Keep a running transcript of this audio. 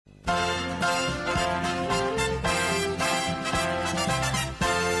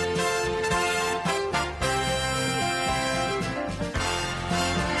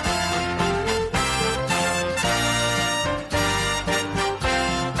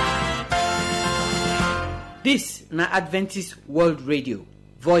This na Adventist World Radio,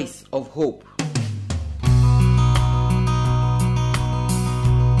 Voice of Hope.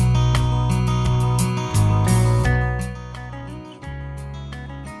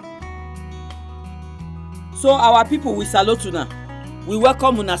 So our people, we salute una. We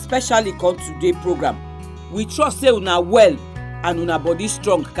welcome una specially come today program. We trust say una well and una body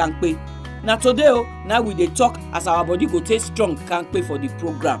strong kampe. Na today now we dey talk as our body go take strong kampe for the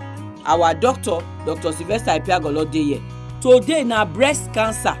program. Our doctor, Dr. Sylvester Ipiagolo dey here. Today na breast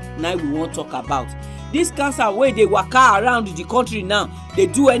cancer na we wan talk about. This cancer wey dey waka around the country now, dey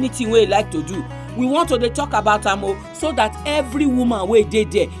do anything wey e like to do. We want to dey talk about am so that every woman wey dey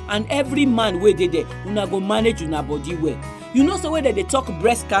there and every man wey dey there, una go manage una body well. You know, so when they talk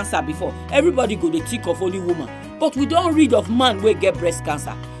breast cancer before, everybody go dey think of only woman, but we don read of man wey get breast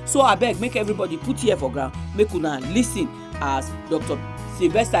cancer. So abeg, make everybody put ear for ground, make una listen as Dr.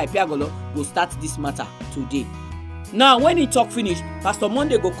 Sylvester Ipiagolo go start this matter today. Now, when he talk finish, Pastor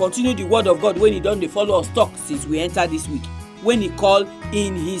Monday go continue the word of God when he don dey follow us talk since we enter this week. When he call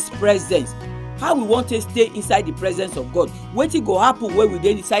in his presence, how we want to stay inside the presence of God. Wetin go happen when we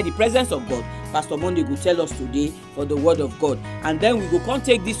dey inside the presence of God? Pastor Monday go tell us today for the word of God. And then we go come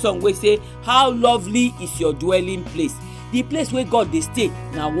take this song wey say, how lovely is your dwelling place. The place where God dey stay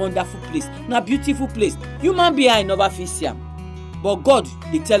na wonderful place, na beautiful place. Human being never fit see am. But God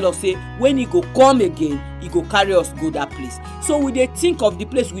dey tell us say when he go come again, he go carry us go that place. So we dey think of the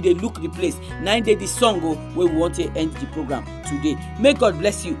place, we dey look the place. Na in dey the song wey we want to end the program today. May God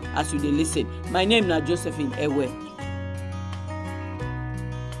bless you as you dey listen. My name na Josephine Ewe.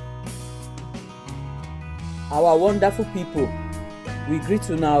 Our wonderful people, we greet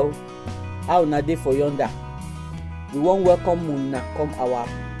you now. How una dey for yonder? We wan welcome una come our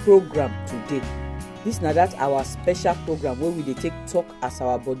program today. This na that our special program where we dey take talk as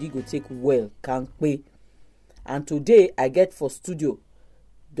our body go take well kampe. And today I get for studio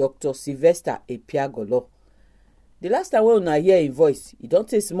Dr. Sylvester Ipiagolo. The last time when una hear him voice, he don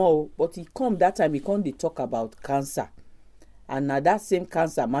take small, but he come that time, he come dey talk about cancer. And na that same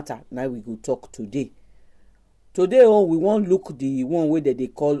cancer matter now we go talk today. Today we wan look the one wey they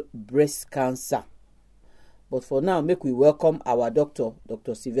call breast cancer. But for now, make we welcome our doctor,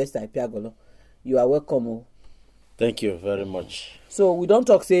 Dr. Sylvester Ipiagolo. You are welcome. Thank you very much. So we don't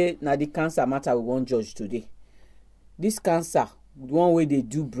talk say na the cancer matter we wan judge today. This cancer, the one way they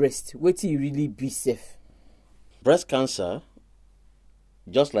do breast, wetin really be safe? Breast cancer,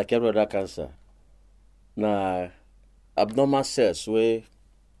 just like every other cancer, na abnormal cells wey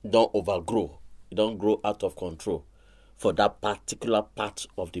don overgrow, e don grow out of control for that particular part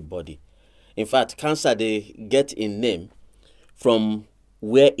of the body. In fact, cancer they get in name from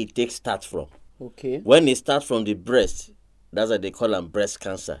where it takes start from. Okay. When it starts from the breast, that's why they call them breast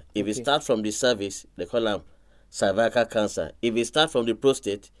cancer. If it starts from the cervix, they call them cervical cancer. If it starts from the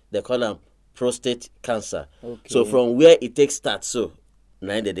prostate, they call them prostate cancer. Okay. So from where it takes start, so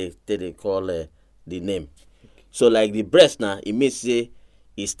now they call the name. Okay. So like the breast now, it means say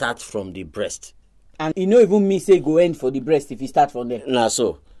it starts from the breast. And it no even mean say go end for the breast if it start from there. Nah,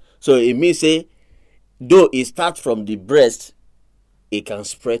 so it means say though it starts from the breast, it can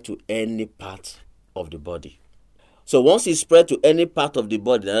spread to any part of the body. So once it spread to any part of the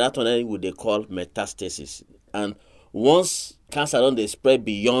body, that one would they call metastasis. And once cancer don't they spread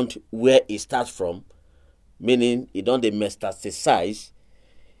beyond where it starts from, meaning it don't they metastasize,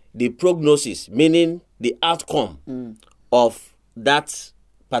 the prognosis, meaning the outcome of that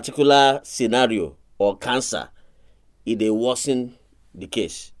particular scenario or cancer, it they worsen the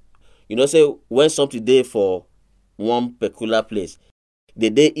case. You know, say when something there for one peculiar place,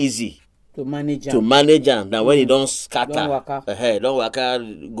 they easy to manage them. Now when it don't scatter, don't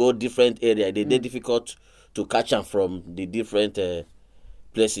waka go different area, they difficult to catch them from the different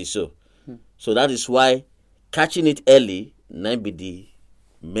places. So that is why catching it early might be the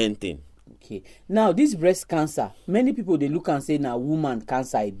main thing. Okay. Now this breast cancer, many people they look and say now woman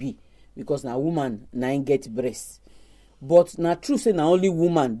cancer it be because now woman now get breast. But now true say now only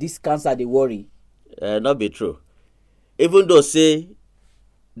woman this cancer they worry. Not be true. Even though say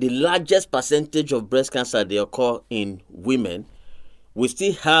the largest percentage of breast cancer they occur in women, we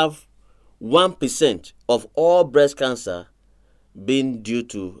still have 1% of all breast cancer being due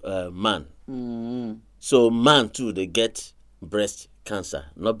to man. So man too they get breast cancer,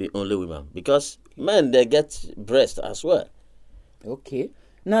 not be only women, because men they get breast as well. Okay.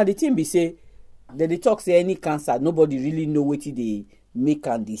 Now the thing be say that they talk say any cancer nobody really know what they make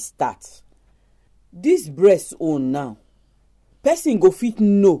and they start. This breast own now, person go fit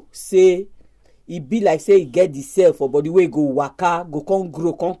know say it be like say e get the cell for body wey go waka, go come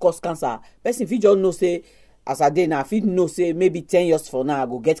grow, come cause cancer. Person fit just know say as I dey now, I fit know say maybe 10 years from now I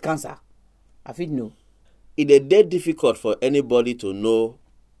go get cancer. I fit know. It is dead difficult for anybody to know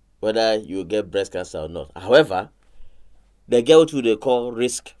whether you get breast cancer or not. However, they get what they call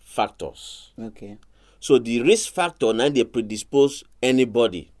risk factors. Okay. So the risk factor now they predispose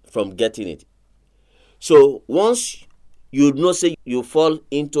anybody from getting it. So once you know say you fall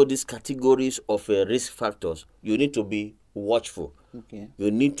into these categories of risk factors, you need to be watchful. Okay.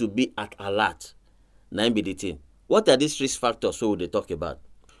 You need to be at alert. Now be the thing. What are these risk factors so they talk about?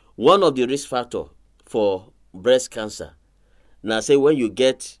 One of the risk factors for breast cancer, now say when you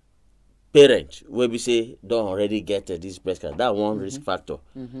get parent where we say don't already get this breast cancer, that one risk factor.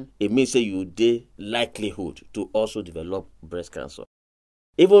 It means say you dey likelihood to also develop breast cancer.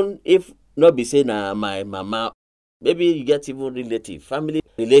 Even if not be say na my mama, maybe you get even relative, family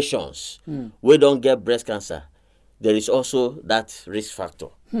relations we don't get breast cancer, there is also that risk factor.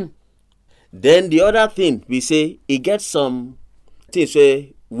 Then the other thing we say, it gets some things where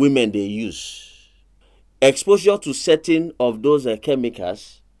women they use. Exposure to certain of those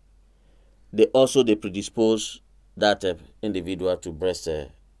chemicals, they predispose that individual to breast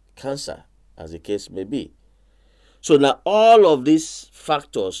cancer, as the case may be. So now all of these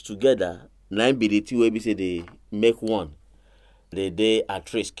factors together, 9 be the two way we say they make one, they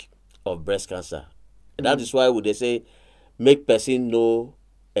at risk of breast cancer. That is why would they say make person no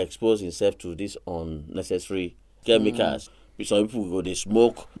expose himself to these unnecessary chemicals. Some people go they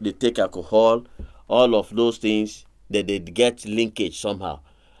smoke, they take alcohol, all of those things that they get linkage somehow.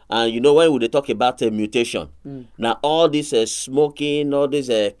 And you know when they talk about mutation, now all this smoking, all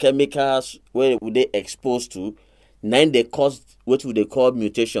these chemicals where would they exposed to, then they cause what would they call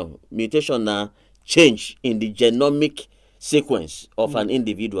mutation. Mutation now change in the genomic sequence of an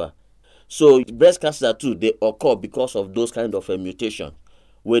individual. So breast cancer too, they occur because of those kind of mutation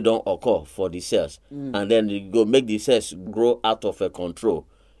where don't occur for the cells. And then you go make the cells grow out of control.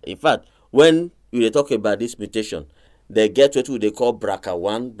 In fact, when we talk about this mutation, they get what they call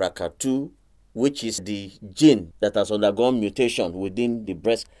BRCA1, BRCA2, which is the gene that has undergone mutation within the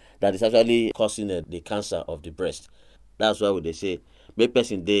breast that is actually causing the cancer of the breast. That's why they say make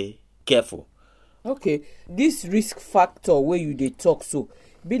person dey careful. Okay, this risk factor where you dey talk so,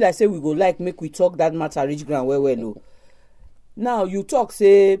 be like say we go like make we talk that matter reach ground well no. Now you talk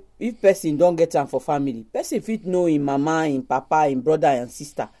say if person don't get am for family, person fit know him mama, him papa, him brother and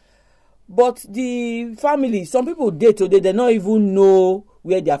sister. But the family, some people dey today, they don't even know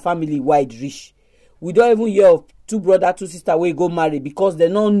where their family wide reach. We don't even hear of 2 brothers, 2 sisters wey go marry because they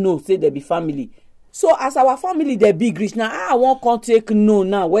don't know say they be family. So as our family they big reach now, I won't come take know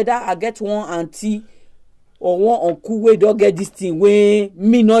now whether I get one auntie or one uncle wey don't get this thing wey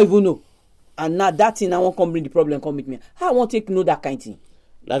me not even know. And now that thing I won't come bring the problem come with me. How I won't take know that kind of thing.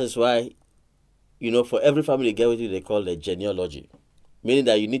 That is why, for every family get what they call the genealogy. Meaning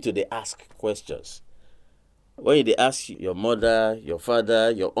that you need to they ask questions. When they ask your mother, your father,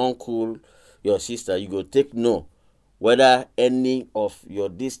 your uncle, your sister, you go take note whether any of your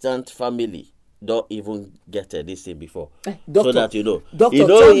distant family don't even get this thing before. Doctor, so that you know. Doctor, you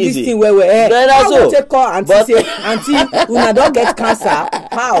know tell easy. this thing where how so. Take call auntie say, auntie, una don't get cancer.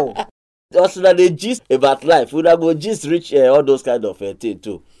 How? Just that they gist about life. Una go gist reach all those kind of thing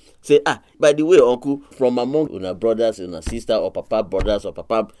too. Say, by the way, uncle, from among una brothers, una sister, or papa brothers, or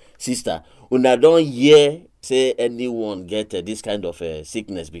papa sister, una don't hear say anyone get this kind of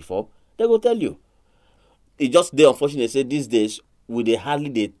sickness before. They go tell you. It just they unfortunately say these days they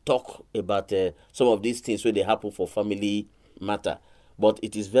hardly talk about some of these things where they happen for family matter. But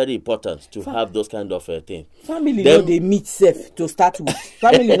it is very important to have those kind of things. Family know they meet safe to start with.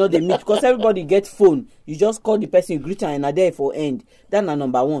 Family know they meet because everybody get phone. You just call the person, greet and are there for end. That's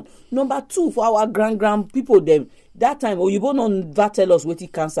number 1. Number 2, for our grand people them that time Oyibo no never tell us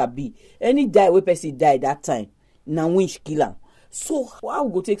wetin cancer be. Any die wey person die that time, na winch kill am. So how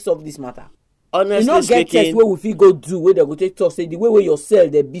we go take solve this matter? Honestly you not get speaking, test wey we fit go do where they go take talk say the way your cell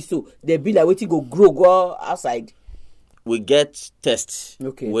they be so they be like wetin go outside. We get tests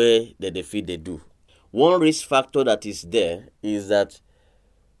where they feel they do. One risk factor that is there is that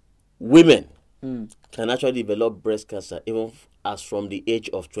women can actually develop breast cancer even as from the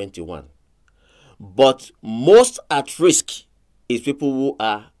age of 21. But most at risk is people who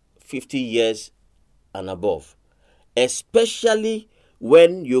are 50 years and above, especially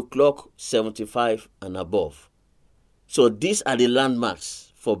when you clock 75 and above. So these are the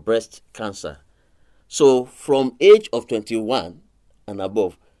landmarks for breast cancer. So from age of 21 and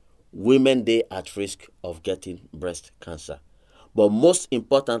above, women they at risk of getting breast cancer. But most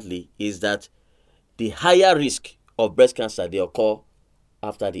importantly is that the higher risk of breast cancer they occur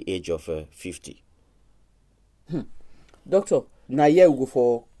after the age of 50. Doctor, na here we go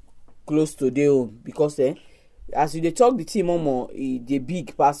for close to dey own because as you dey talk the thing more e dey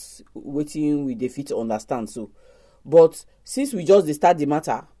big pass wetin we dey fit understand so. But since we just dey start the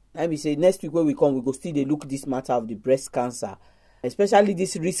matter, let me say next week when we come, we go still dey look this matter of the breast cancer, especially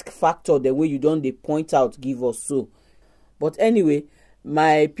this risk factor the way you don dey point out give us so. But anyway,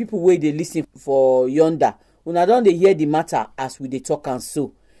 my people wey dey listen for yonder, una don dey hear the matter as we dey talk am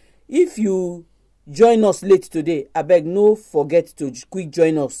so. If you join us late today, abeg no forget to quick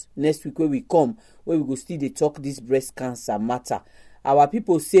join us next week when we come, where we go still dey talk this breast cancer matter. Our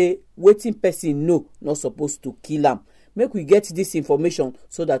people say wetin person know not supposed to kill am. Make we get this information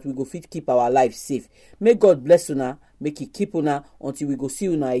so that we go fit keep our life safe. May God bless una, make He keep una until we go see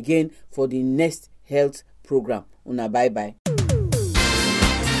una again for the next health program. Una bye bye.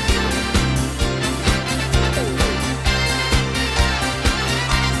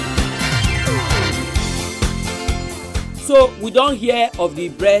 So we don hear of the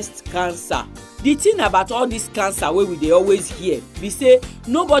breast cancer. The thing about all this cancer wey we dey always hear be say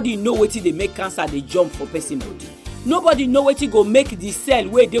nobody know wetin dey make cancer dey jump for person body. Nobody know wetin go make the cell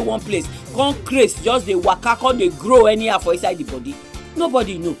wey dey one place come craze, just dey waka, come dey grow anyhow for inside the body.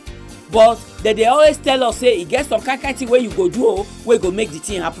 Nobody know. But dem dey always tell us say e get some kind thing wey you go do wey go make the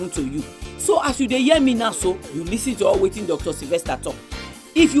thing happen to you. So as you dey hear me now, so you listen to all wetin Dr. Sylvester talk.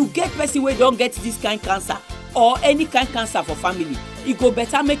 If you get person wey don get this kind cancer or any kind cancer for family, e go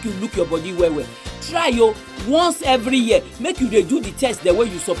better make you look your body well well. Try once every year, make you dey do the test the way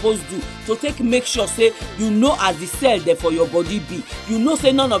you suppose do to take make sure say you know as the cell dey for your body be. You know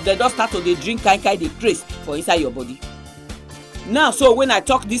say none of them don start to dey drink kind dey craze for inside your body. Now so when I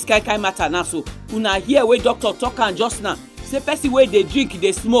talk this kind matter now, so una hear wey doctor talk am just now, say person wey dey drink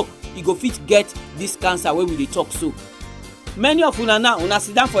dey smoke, e go fit get this cancer wey we dey talk so. Many of una now, una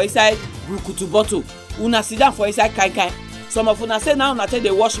sit down for inside brukutu bottle, una sit down for inside kind. Some of una say now una take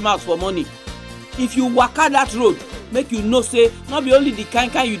dey wash mouth for morning. If you waka that road, make you know say not be only the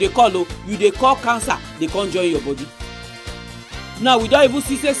kind you dey call you dey call cancer dey come join your body. Now we don even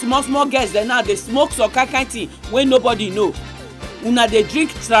see say small girls dem now dey smoke some kind thing wey nobody know. Una dey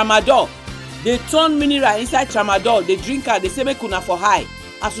drink tramadol, dey turn mineral inside tramadol, dey drink am, dey say make una for high.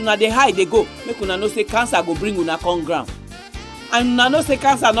 As una dey high dey go, make una know say cancer go bring una come ground. And una know say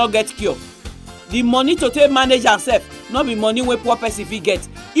cancer no get cure. The money to take manage am sef no be money wey poor person fit get.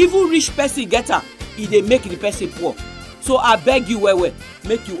 Even rich person get am, e dey make the person poor. So I beg you well,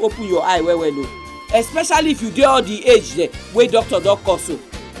 make you open your eye well especially if you dey all the age there wey doctor don call so.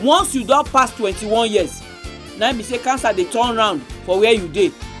 Once you don pass 21 years, na be say cancer dey turn round for where you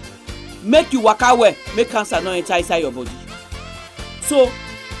dey. Make you waka well, make cancer no enter inside your body. So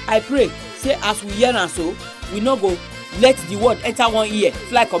I pray say as we hear am so, we no go let the word enter one ear,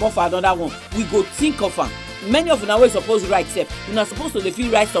 fly comot for another one. We go think of am. Many of una wey suppose write sef, una suppose to dey fit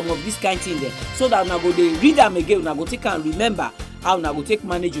write some of this kind thing there, so that una go dey read am again, una go take am remember how una go take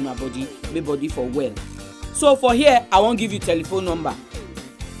manage una body, make body for well. So for here, I wan give you telephone number.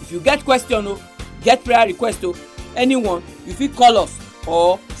 If you get question get prayer request anyone, you fit call us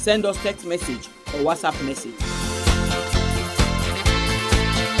or send us text message or WhatsApp message.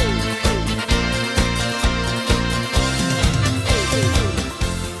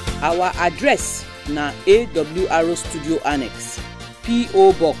 Our address na AWR Studio Annex,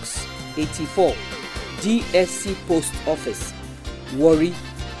 P.O. Box 84, DSC Post Office, Warri,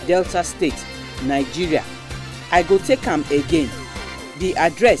 Delta State, Nigeria. I go take am again. The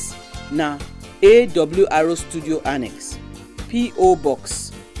address na AWR Studio Annex, P.O.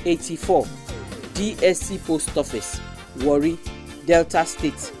 Box 84, DSC Post Office, Warri, Delta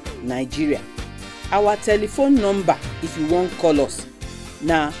State, Nigeria. Our telephone number if you wan call us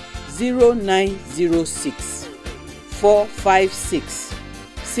na 0906 456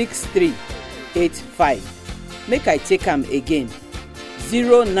 6385. Make I take am again.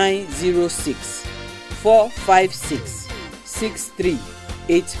 0906 456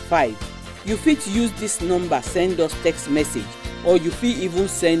 6385. You fit use this number send us text message, or you fit even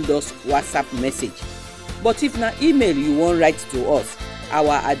send us WhatsApp message. But if na email you wan write to us,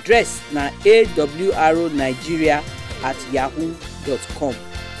 our address na awrnigeria@yahoo.com.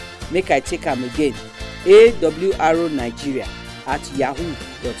 Make I take am again.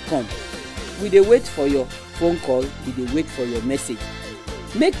 awrnigeria@yahoo.com. We dey wait for your phone call, we dey wait for your message.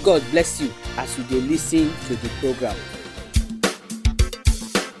 Make God bless you as you dey listen to the program.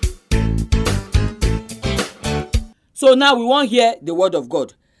 So now we wan hear the word of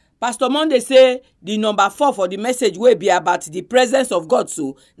God. Pastor Monday say the number 4 for the message wey be about the presence of God,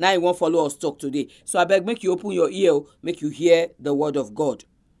 so now you wan follow us talk today. So abeg make you open your ear, make you hear the word of God.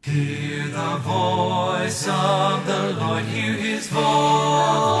 Hear the voice of the Lord, hear his voice.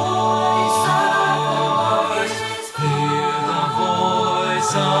 Hear the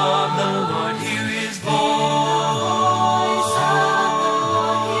voice of the Lord, hear his voice.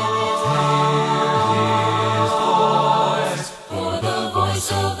 Hear his voice. For the voice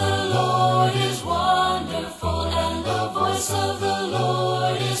of the Lord is wonderful, and the voice of the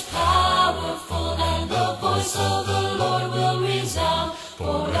Lord is powerful, and the voice of the Lord will resound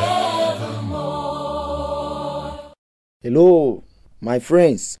forevermore. Hello, my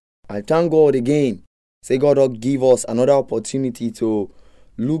friends. I thank God again. Say God will give us another opportunity to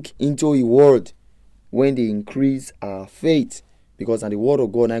look into His word when they increase our faith, because the word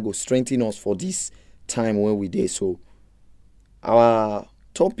of God now go strengthen us for this time when we did so. Our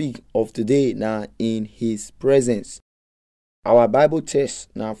topic of today now in His presence. Our Bible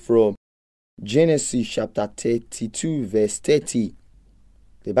text now from Genesis chapter 32 verse 30.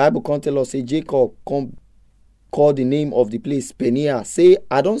 The Bible can tell us, say Jacob come call the name of the place Peniel. Say,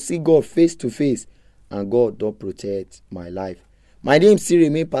 I don't see God face to face, and God don't protect my life. My name still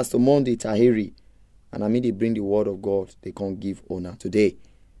remain Pastor Monday Tahiri, and I mean they bring the word of God. They can't give honor today.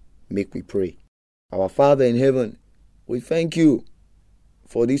 Make we pray. Our Father in heaven, we thank you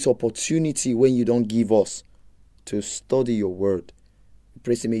for this opportunity when you don't give us to study your word. We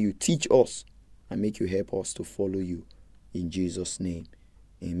pray, may you teach us and make you help us to follow you. In Jesus' name,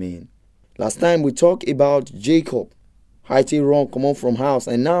 amen. Last time we talked about Jacob. How he run, come on from house,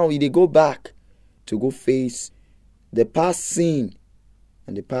 and now he go back to go face the past sin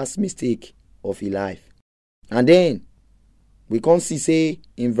and the past mistake of his life. And then we can see, say,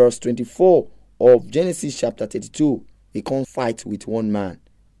 in verse 24 of Genesis chapter 32, he can fight with one man.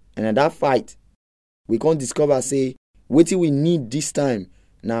 And at that fight, we can discover, say, what we need this time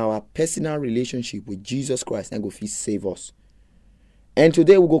now, our personal relationship with Jesus Christ, and go fit save us. And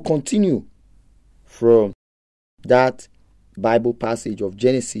today we will continue from that Bible passage of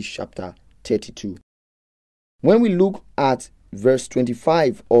Genesis chapter 32. When we look at verse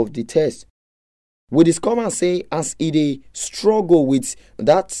 25 of the text, we discover, say, as he struggle with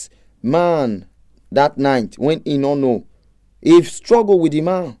that man that night when he don't know, if struggle with the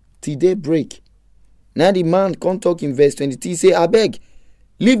man till day break. Now the man come talk in verse 23, say, I beg,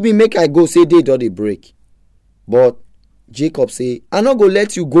 leave me, make I go, say day do they break. But Jacob say, I not go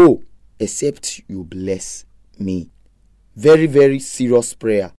let you go except you bless me. Very, very serious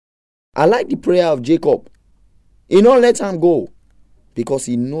prayer. I like the prayer of Jacob. He not let him go because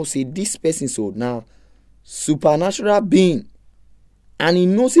he knows, say, this person so now supernatural being, and he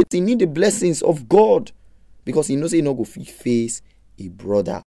knows it, he need the blessings of God, because he knows he not go face a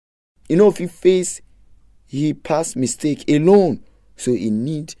brother. You know, if he face he past mistake alone, so he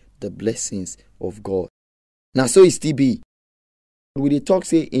need the blessings of God. Now, so it still be. We dey talk,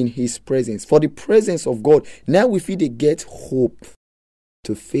 say, in his presence. For the presence of God, now we feel they get hope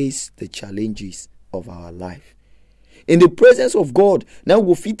to face the challenges of our life. In the presence of God, now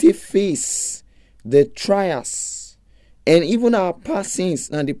we feel to face the trials and even our past sins.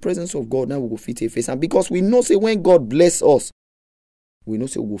 And the presence of God, now we will feel to face. And because we know, say, when God bless us, we know,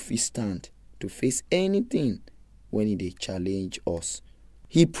 say, we will feel stand to face anything when He challenge us.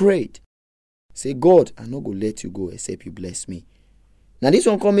 He prayed, say, God, I'm not going to let you go except you bless me. Now this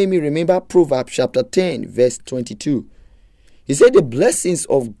one can make me remember Proverbs chapter 10 verse 22. He said the blessings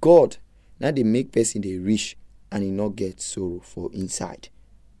of God, now they make person they rich and he not get sorrow for inside.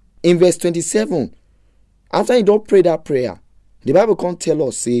 In verse 27, after he don't pray that prayer, the Bible can't tell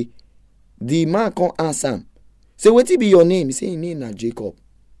us, say, the man can't answer him. Say, what be your name? He say, his name na Jacob.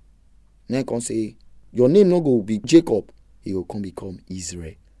 Now he can say, your name no go be Jacob, he will come become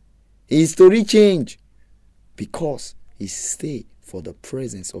Israel. His story change because he stay for the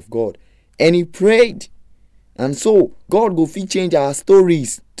presence of God. And he prayed. And so God go fit change our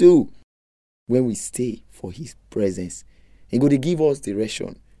stories too when we stay for His presence. He go to give us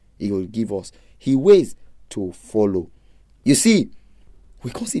direction. He will give us His ways to follow. You see,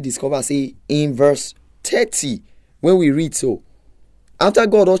 we can see discover, say, in verse 30, when we read so, after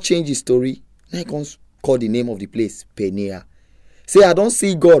God will change His story, now He comes call the name of the place Peniel. Say, I don't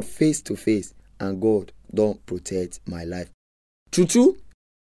see God face to face, and God don't protect my life. True,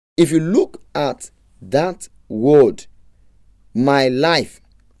 if you look at that word, my life,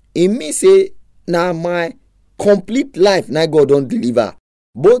 it means, say, now my complete life, now God don't deliver.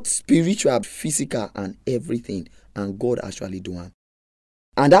 Both spiritual, physical, and everything. And God actually do it.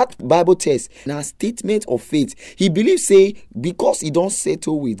 And that Bible text, now statement of faith. He believes, say, because he don't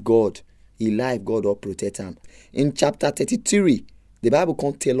settle with God, he life, God will protect him. In chapter 33, the Bible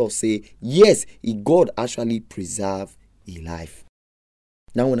can't tell us, say, yes, God actually preserve his life.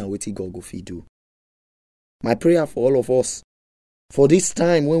 Now una wetin God go fit do. My prayer for all of us, for this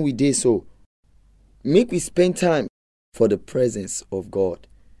time when we dey so, make we spend time for the presence of God.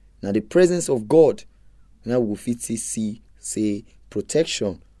 Now the presence of God, now we go fit see say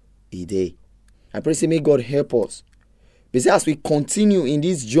protection e dey. I pray say may God help us. But as we continue in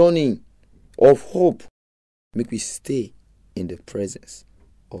this journey of hope, make we stay in the presence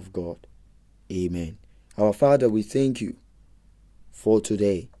of God. Amen. Our Father, we thank you for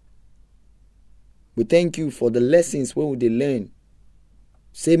today. We thank you for the lessons where we dey learn.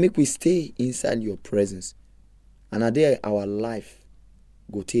 Say make we stay inside your presence. And are there our life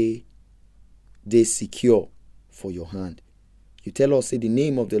go dey secure for your hand. You tell us, say the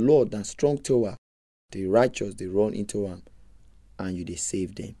name of the Lord na strong tower. The righteous they run into him and you they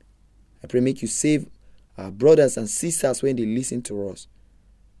save them. I pray make you save our brothers and sisters when they listen to us.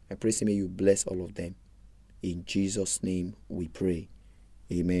 I pray say may you bless all of them. In Jesus' name we pray.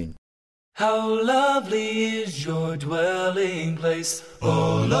 Amen. How lovely is your dwelling place,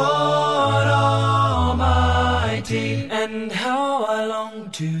 O Lord Almighty, and how I long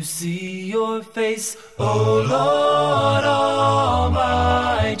to see your face, O Lord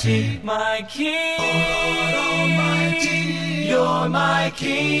Almighty, my King. O Lord Almighty, you're my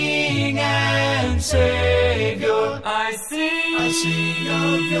King and Savior. I sing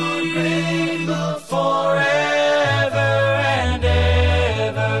of your great love forever and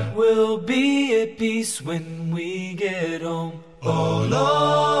ever. We'll be at peace when we get home, O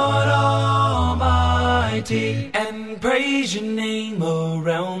Lord Almighty, and praise your name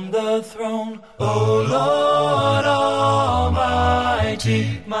around the throne, O Lord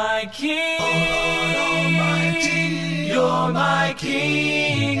Almighty, my King. O Lord Almighty, you're my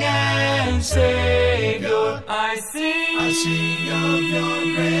King and Savior. I sing of your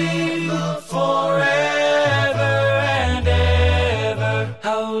great love forever and ever.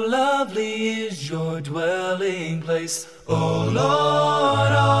 How lovely is your dwelling place, O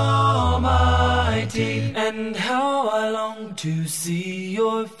Lord Almighty, and how I long to see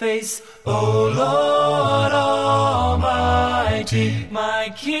your face, O Lord Almighty,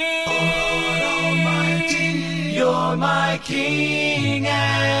 my King. O Lord Almighty, you're my King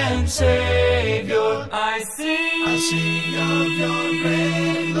and Savior. I sing of your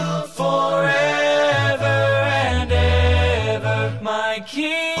great love forever and ever, my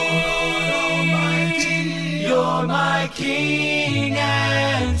King. O Lord Almighty, you're my King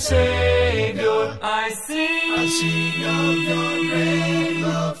and Savior. I sing of your great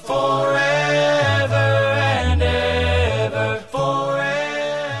love forever and ever,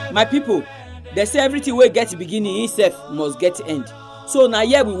 forever. My people, they say everything wey get beginning itself must get end. So now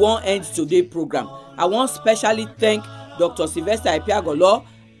here we wan end today program. I wan specially thank Dr. Sylvester Ipiagolo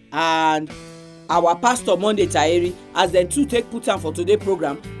and our pastor Monday Tahiri as dem too take put am for today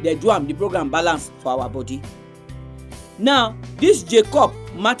program. They do am the program balance for our body. Now this Jacob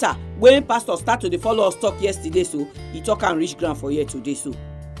matter when pastor start to dey follow us talk yesterday, so he talk am reach ground for here today. So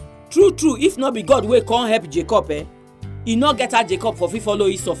true if not be God wey come help Jacob, he no get how Jacob for fit follow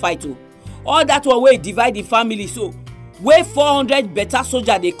Esau fight o. All that one wey divide the family, so wey 400 better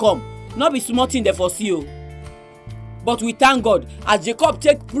soldier dey come, no be small thing dey for see o. But we thank God as Jacob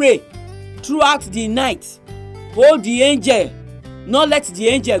take pray throughout the night, hold the angel, not let the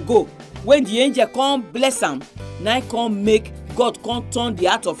angel go. When the angel come bless am, now come make God come turn the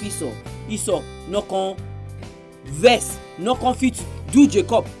heart of Esau no come vex, no come fit do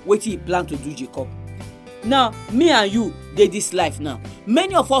Jacob wetin he plan to do Jacob. Now me and you dey this life now,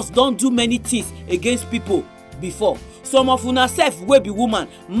 many of us don do many things against people before. Some of una sef wey be woman,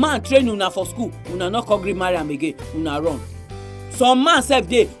 man train una for school, una no come gree marry am again, una run. Some man sef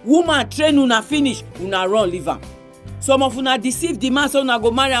dey, woman train una finish, una run leave am. Some of una deceive the man say una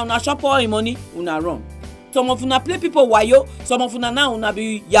go marry am, una chop all him money, una run. Some of una play people wayo, some of una now una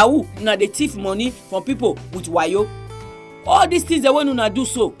be yahoo, una dey thief money from people with wayo. All these things wey una do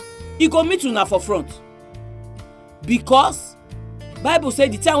so, e go meet una for front. Because Bible say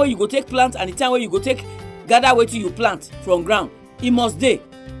the time wey you go take plant and the time wey you go take gather wetin you plant from ground, e must dey.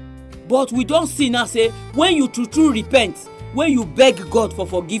 But we don see now say when you true repent, when you beg God for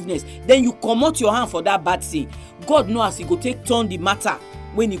forgiveness, then you comot your hand for that bad thing, God know as he go take turn the matter,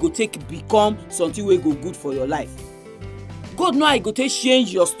 when he go take become something wey go good for your life. God know how he go take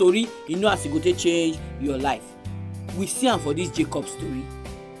change your story, he know as he go take change your life. We see am for this Jacob story.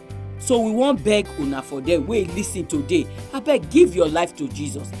 So we wan beg una for them wey listen today, abeg give your life to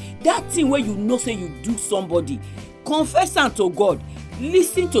Jesus. That thing wey you know say you do somebody, confess am to God,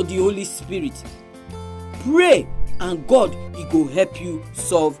 listen to the Holy Spirit, pray, and God he go help you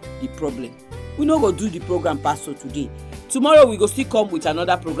solve the problem. We no go do the program pastor today. tomorrow we go still come with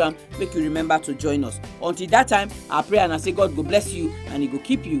another program. Make you remember to join us. Until that time, I pray and I say God go bless you and He go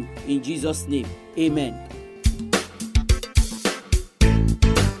keep you in Jesus' name. Amen.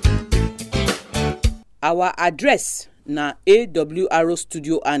 Our address na AWR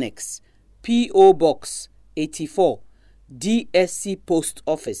Studio Annex, P.O. Box 84, DSC Post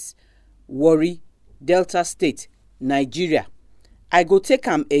Office, Warri, Delta State, Nigeria. I go take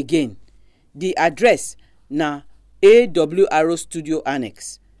am again. The address na AWR Studio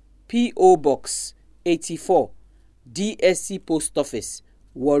Annex, P.O. Box 84, DSC Post Office,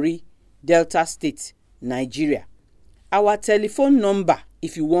 Warri, Delta State, Nigeria. Our telephone number,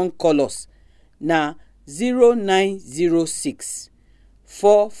 if you wan call us, na 0906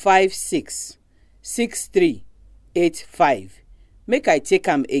 456 6385. Make I take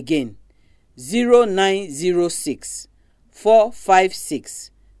am again. 0906 456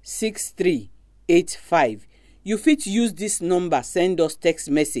 6385. You fit use this number send us text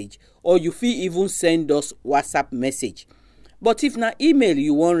message, or you fit even send us WhatsApp message. But if na email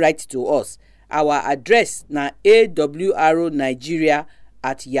you wan write to us, our address na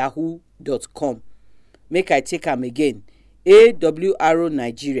awronigeria@yahoo.com. Make I take am again.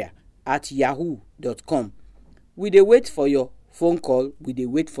 awronigeria@yahoo.com. We dey wait for your phone call. We dey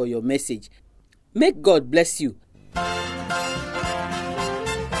wait for your message. Make God bless you.